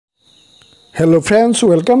Hello friends,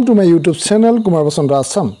 welcome to my YouTube channel Kumar Basanta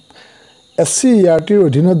Assam. SCERT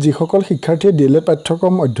অধীনত যিসকল শিক্ষাৰ্থীয়ে D.El.Ed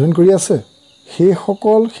পাঠ্যক্ৰম অধ্যয়ন কৰি আছে সেই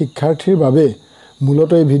সকল শিক্ষাৰ্থীৰ বাবে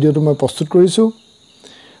মূলত এই ভিডিঅটো মই প্ৰস্তুত কৰিছো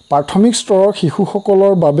প্ৰাথমিক স্তৰৰ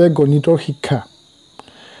শিশুসকলৰ বাবে গণিতৰ শিক্ষা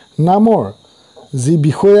নামৰ যি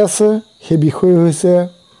বিষয় আছে সেই বিষয় হৈছে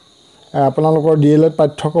আপোনালোকৰ D.El.Ed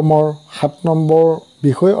পাঠ্যক্ৰমৰ 7 নম্বৰ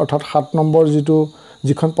বিষয় অৰ্থাৎ 7 নম্বৰ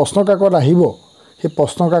যিখন প্ৰশ্ন কাকত আহিব সেই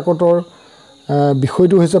প্ৰশ্ন কাকতৰ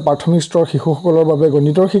বিষয়টো হৈছে প্ৰাথমিক স্তৰৰ শিশুসকলৰ বাবে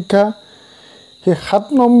গণিতৰ শিক্ষা সেই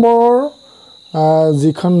 7 নম্বৰ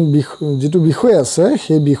যিটো বিষয় আছে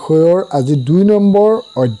সেই বিষয়ৰ আজি 2 নম্বৰ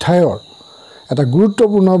অধ্যায়ৰ এটা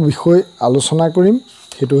গুৰুত্বপূৰ্ণ বিষয় আলোচনা কৰিম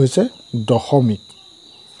সেইটো হৈছে দশমিক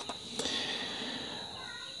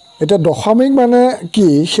এটা দশমিক মানে কি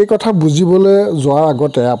সেই কথা বুজিবলৈ যোৱাৰ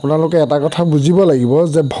আগতে আপোনালোকে এটা কথা বুজিব লাগিব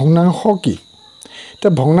যে ভগ্নাংশ কি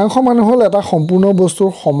ভগ্নাংশ মানে হল এটা সম্পূৰ্ণ বস্তুৰ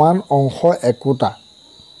সমান অংশ একোটা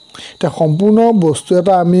সম্পূৰ্ণ বস্তু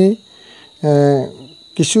এটা আমি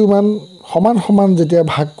কিছুমান সমান যেতিয়া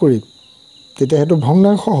ভাগ কৰিম তেতিয়া হেতু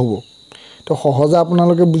ভগ্নাংশ হ'ব তো সহজে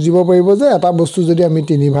আপোনালোকে বুজিব পাৰিব যে এটা বস্তু যদি আমি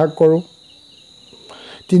 3 ভাগ কৰো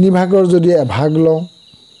 3 ভাগৰ যদি এভাগ লওঁ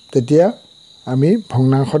তেতিয়া আমি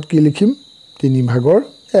ভগ্নাংশত কি লিখিম 3 ভাগৰ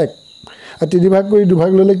 1 আৰু 3 ভাগ কৰি 2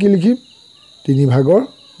 ভাগ ললে কি লিখিম 3 ভাগৰ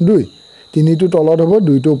 2 3 টো তলত হ'ব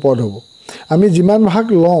 2 টো ওপৰত হ'ব আমি যিমান ভাগ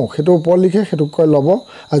লওঁ হেতু ওপৰত লিখে হেতু কয় লব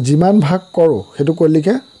আৰু যিমান ভাগ কৰো হেতু কয়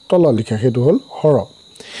লিখে তলত লিখে হেতু হল হৰ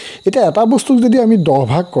এটা এটা বস্তুক যদি আমি 10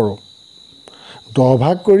 ভাগ কৰো 10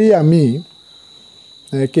 ভাগ কৰি আমি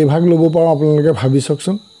কেই ভাগ লব পাৰো আপোনালোকে ভাবি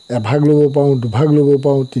চাওকচোন এভাগ লব পাৰো 2 ভাগ লব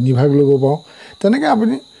পাৰো 3 ভাগ লব পাৰো তেনেকৈ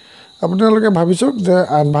আপোনালোকে ভাবি চাওক যে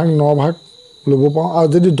 8 ভাগ 9 ভাগ লব পাৰো আৰু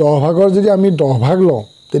যদি 10 ভাগৰ যদি আমি 10 ভাগ লওঁ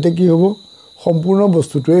তেতিয়া কি হ'ব সম্পূৰ্ণ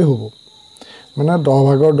বস্তুটোই হ'ব মানে 10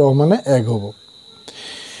 ভাগৰ 10 মানে 1 হ'ব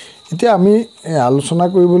এতিয়া আমি আলোচনা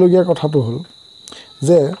কৰিবলগীয়া কথাটো হল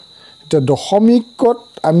যে এটা দশমিকত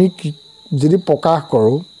আমি যদি প্ৰকাশ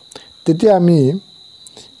কৰো তেতিয়া আমি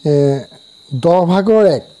 10 ভাগৰ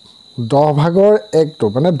 1 টো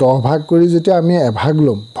মানে 10 ভাগ কৰি যেতিয়া আমি এভাগ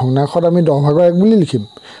লম ভগ্নাংশত আমি 10 ভাগৰ 1 বুলি লিখিম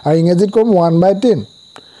আৰু ইংৰাজীত কম 1/10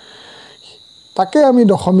 তাকে আমি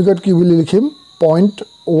দশমিকত কি বুলি লিখিম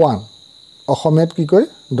 0.1 অসমীয়াত কি কয়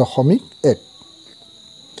দশমিক 1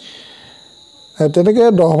 তেনেকৈ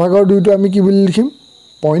 10 ভাগৰ 2 টো আমি কি বুলি লিখিম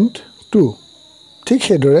 0.2 ঠিক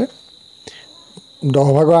সেইদৰে 10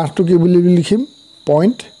 ভাগৰ 8 টো কি বুলি লিখিম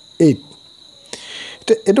 0.8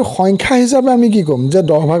 এটো সংখ্যা হিচাপে আমি কি কম যে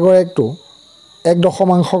 10 ভাগৰ 1 টো 1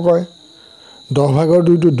 দশমাংশ কয় 10 ভাগৰ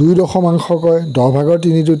 2 টো 2 দশমাংশ কয় 10 ভাগৰ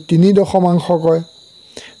 3 টো 3 দশমাংশ কয়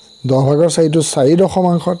 10 ভাগৰ 4 টো 4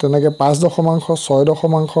 দশমাংশ তেনেকৈ 5 দশমাংশ 6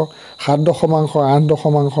 দশমাংশ 7 দশমাংশ 8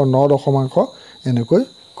 দশমাংশ 9 দশমাংশ এনেকৈ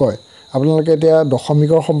কয় আপোনালোকে এতিয়া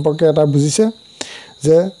দশমিকৰ সম্পৰ্কে এটা বুজিছে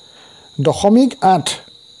যে দশমিক 8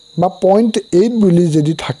 বা 0.8 বুলি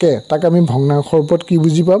যদি থাকে তাক আমি ভগ্নাংশৰ ওপৰত কি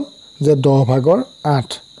বুজি পাম যে 10 ভাগৰ 8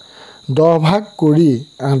 10 ভাগ কৰি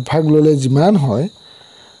 8 ভাগ ললে যিমান হয়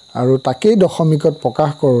আৰু তাকেই দশমিকত প্ৰকাশ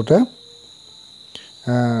কৰোতে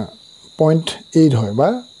 0.8 হয় বা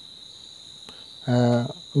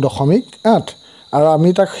দশমিক 8 আৰু আমি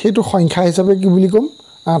তাক হেতু সংখ্যা হিচাপে কি বুলি কম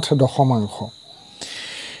 8 দশমাংশ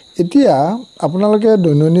এতিয়া আপোনালোকে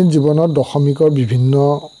দৈনন্দিন জীৱনত দশমিকৰ বিভিন্ন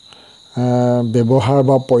ব্যৱহাৰ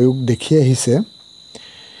বা প্ৰয়োগ দেখি আহিছে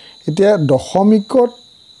এতিয়া দশমিক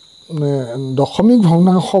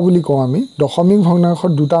ভগ্নাংশ বুলি কওঁ আমি দশমিক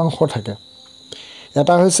ভগ্নাংশত দুটা অংশ থাকে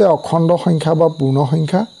এটা হৈছে অখণ্ড সংখ্যা বা পূৰ্ণ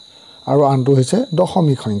সংখ্যা আৰু আনটো হৈছে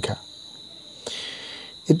দশমিক সংখ্যা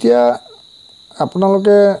এতিয়া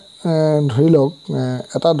আপোনালোকে ধৰি লওক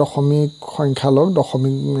এটা দশমিক সংখ্যা লওক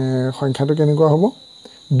দশমিক সংখ্যাটো কেনেকুৱা হ'ব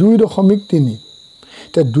 2.3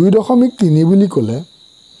 তে 2.3 বুলি ক'লে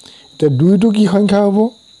তে 2 টো কি সংখ্যা হ'ব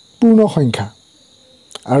পূৰ্ণ সংখ্যা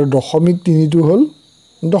আৰু দশমিক 3 টো হ'ল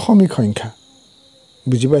দশমিক সংখ্যা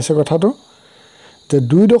বুজি পাইছে কথাটো তে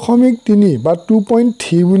 2.3 বা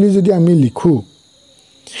 2.3 বুলি যদি আমি লিখো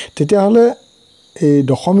তেতিয়া হলে এই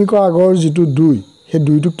দশমিকৰ আগৰ যিটো 2 সেই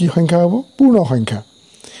 2 টো কি সংখ্যা হ'ব পূৰ্ণ সংখ্যা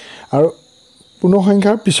আৰু পূৰ্ণ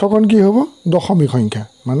সংখ্যাৰ পিছকণ কি হ'ব দশমিক সংখ্যা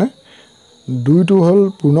মানে 2 টো হ'ল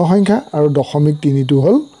পূৰ্ণ সংখ্যা আৰু দশমিক 3 টো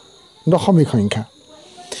হ'ল দশমিক সংখ্যা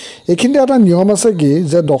এইখিনিতে এটা নিয়ম আছে কি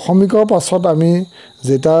যে দশমিকৰ পাছত আমি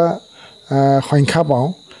যেটা সংখ্যা পাওঁ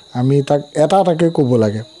আমি তাক এটাকে ক'ব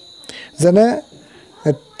লাগে যেনে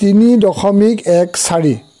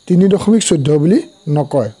 3.14 3.14 বুলি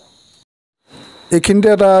নকয় এইখিনিতে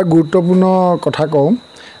এটা গুৰুত্বপূৰ্ণ কথা কওঁ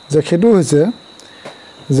যে সেইটো হৈছে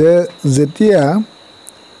যে যেতিয়া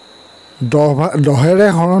 10 ৰে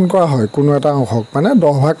হৰণ কৰা হয় কোনো এটা অংশক মানে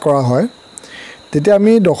 10 ভাগ কৰা হয় তেতিয়া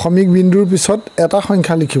আমি দশমিক বিন্দুৰ পিছত এটা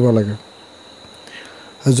সংখ্যা লিখিব লাগে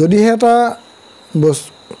যদিহে এটা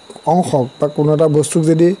অংশক বা কোনো এটা বস্তুক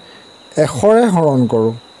যদি 100ৰে হৰণ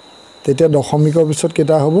কৰোঁ তেতিয়া দশমিকৰ পিছত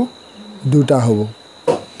কেইটা হ'ব দুটা হ'ব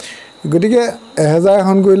গতিকে 1000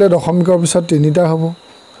 হৰণ কৰিলে দশমিকৰ পিছত তিনিটা হ'ব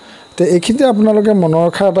তে এইখিনিতে আপোনালোকে মনৰ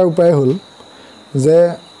ৰখা এটা উপায় হ'ল যে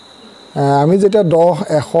আমি যেতিয়া 10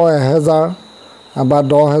 100 1000 বা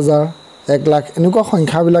 10000 1 লাখ এনেকুৱা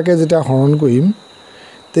সংখ্যাবিলাকে যেতিয়া হৰণ কৰিম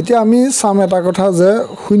তেতিয়া আমি চাম এটা কথা যে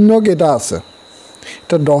শূন্য কেইটা আছে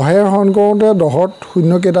তো 10ৰ হৰণ কৰোঁতে 10ত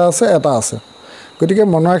শূন্য কেইটা আছে এটা আছে গতিকে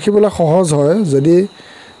মনত ৰাখিবলৈ সহজ হয় যদি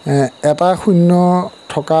এটা শূন্য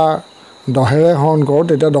থকা 10ৰে হৰণ কৰোঁ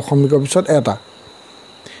তেতিয়া দশমিকৰ পিছত এটা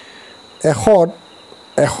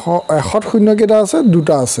 100ত শূন্য কেইটা আছে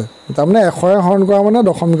দুটা আছে তাৰমানে 100ৰে হৰণ কৰা মানে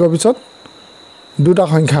দশমিকৰ পিছত দুটা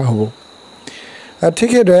সংখ্যা হ'ব ঠিক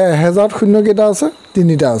সেইদৰে 1000ত শূন্য কেইটা আছে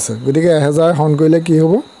তিনিটা আছে গতিকে 1000ৰে হৰণ কৰিলে কি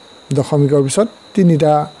হ'ব দশমিকৰ পিছত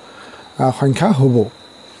তিনিটা সংখ্যা হ'ব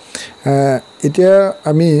এতিয়া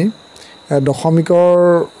আমি দশমিকৰ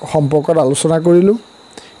সম্পৰ্কত আলোচনা কৰিলোঁ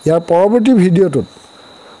ইয়াৰ পৰৱৰ্তী ভিডিঅ'টোত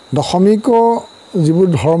দশমিকৰ যিবোৰ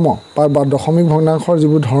ধৰ্ম বা দশমিক ভগ্নাংশৰ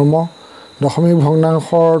যিবোৰ ধৰ্ম দশমিক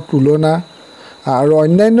ভগ্নাংশৰ তুলনা আৰু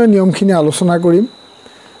অন্যান্য নিয়মখিনি আলোচনা কৰিম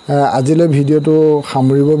আজিলৈ ভিডিঅ'টো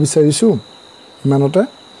সামৰিব বিচাৰিছোঁ ইমানতে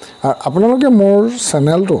আৰু আপোনালোকে মোৰ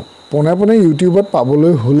চেনেলটো পোনে পোনে ইউটিউবত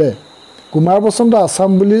পাবলৈ হ'লে কুমাৰ বসন্ত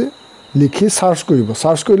আছাম বুলি লিখি সাৰ্চ কৰিব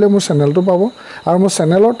সাৰ্চ কৰিলে মোৰ চেনেলটো পাব আৰু মোৰ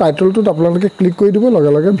চেনেলৰ টাইটেলটোত আপোনালোকে ক্লিক কৰি দিব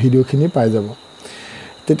লগে লগে ভিডিঅ'খিনি পাই যাব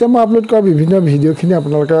তেতিয়া মই আপলোড কৰা বিভিন্ন ভিডিঅ'খিনি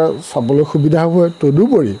আপোনালোকে চাবলৈ সুবিধা হ'ব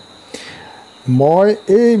তদুপৰি মই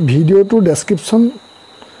এই ভিডিঅ'টোৰ ডেছক্ৰিপশ্যন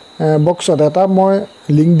বক্সত এটা মই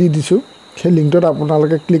লিংক দি দিছোঁ সেই লিংকটোত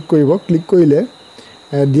আপোনালোকে ক্লিক কৰিব ক্লিক কৰিলে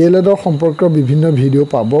D.El.Ed-ৰ সম্পৰ্কীয় বিভিন্ন ভিডিঅ'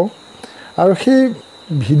 পাব আৰু সেই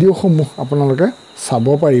ভিডিঅ'সমূহ আপোনালোকে চাব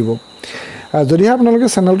পাৰিব যদিহে আপোনালোকে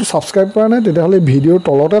চেনেলটো ছাবস্ক্ৰাইব কৰা নাই তেতিয়াহ'লে ভিডিঅ'ৰ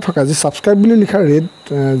তলতে থকা যি ছাবস্ক্ৰাইব বুলি লিখা ৰেড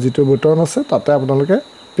যিটো বটন আছে তাতে আপোনালোকে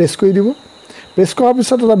প্ৰেছ কৰি দিব প্ৰেছ কৰাৰ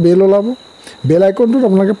পিছত এটা বেল ওলাব বেল আইকনটোত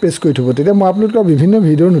আপোনালোকে প্ৰেছ কৰি থ'ব তেতিয়া মই আপলোড কৰা বিভিন্ন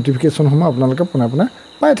ভিডিঅ'ৰ ন'টিফিকেশ্যনসমূহ আপোনালোকে পোনে পোনে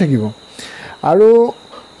পাই থাকিব আৰু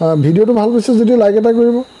ভিডিঅ'টো ভাল পাইছে যদি লাইক এটা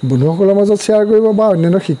কৰিব বন্ধুসকলৰ মাজত শ্বেয়াৰ কৰিব বা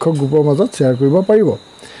অন্যান্য শিক্ষক গ্ৰুপৰ মাজত শ্বেয়াৰ কৰিব পাৰিব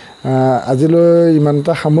আজিলৈ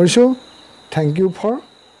ইমানটা সামৰিছোঁ থেংক ইউ ফৰ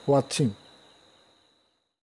ৱাটছিং